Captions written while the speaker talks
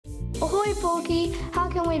Ahoy, Porky! How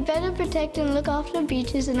can we better protect and look after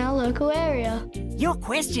beaches in our local area? Your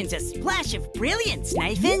question's a splash of brilliance,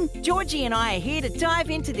 Nathan. Georgie and I are here to dive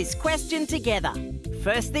into this question together.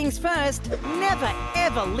 First things first, never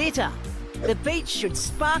ever litter. The beach should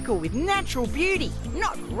sparkle with natural beauty,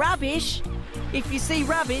 not rubbish. If you see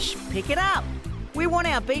rubbish, pick it up. We want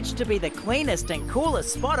our beach to be the cleanest and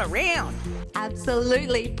coolest spot around.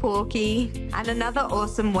 Absolutely, Porky. And another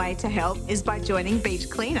awesome way to help is by joining beach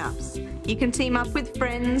cleanups. You can team up with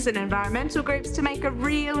friends and environmental groups to make a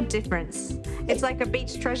real difference. It's like a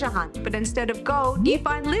beach treasure hunt, but instead of gold, you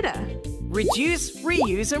find litter. Reduce,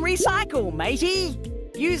 reuse and recycle, matey.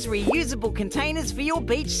 Use reusable containers for your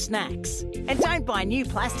beach snacks. And don't buy new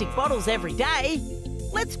plastic bottles every day.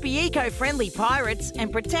 Let's be eco-friendly pirates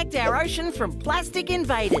and protect our ocean from plastic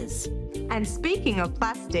invaders. And speaking of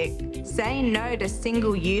plastic, say no to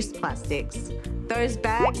single-use plastics. Those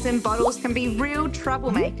bags and bottles can be real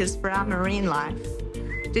troublemakers for our marine life.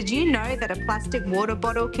 Did you know that a plastic water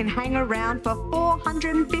bottle can hang around for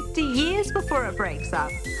 450 years before it breaks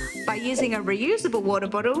up? By using a reusable water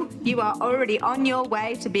bottle, you are already on your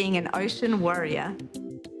way to being an ocean warrior.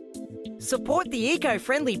 Support the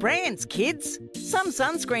eco-friendly brands, kids. Some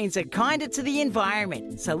sunscreens are kinder to the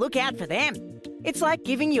environment, so look out for them. It's like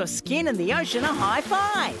giving your skin and the ocean a high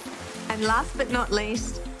five. And last but not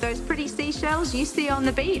least, those pretty seashells you see on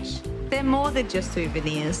the beach. They're more than just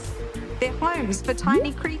souvenirs. They're homes for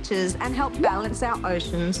tiny creatures and help balance our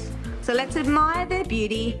oceans. So let's admire their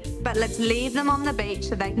beauty, but let's leave them on the beach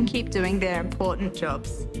so they can keep doing their important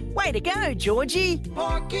jobs. Way to go, Georgie.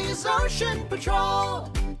 Porky's Ocean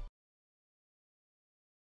Patrol.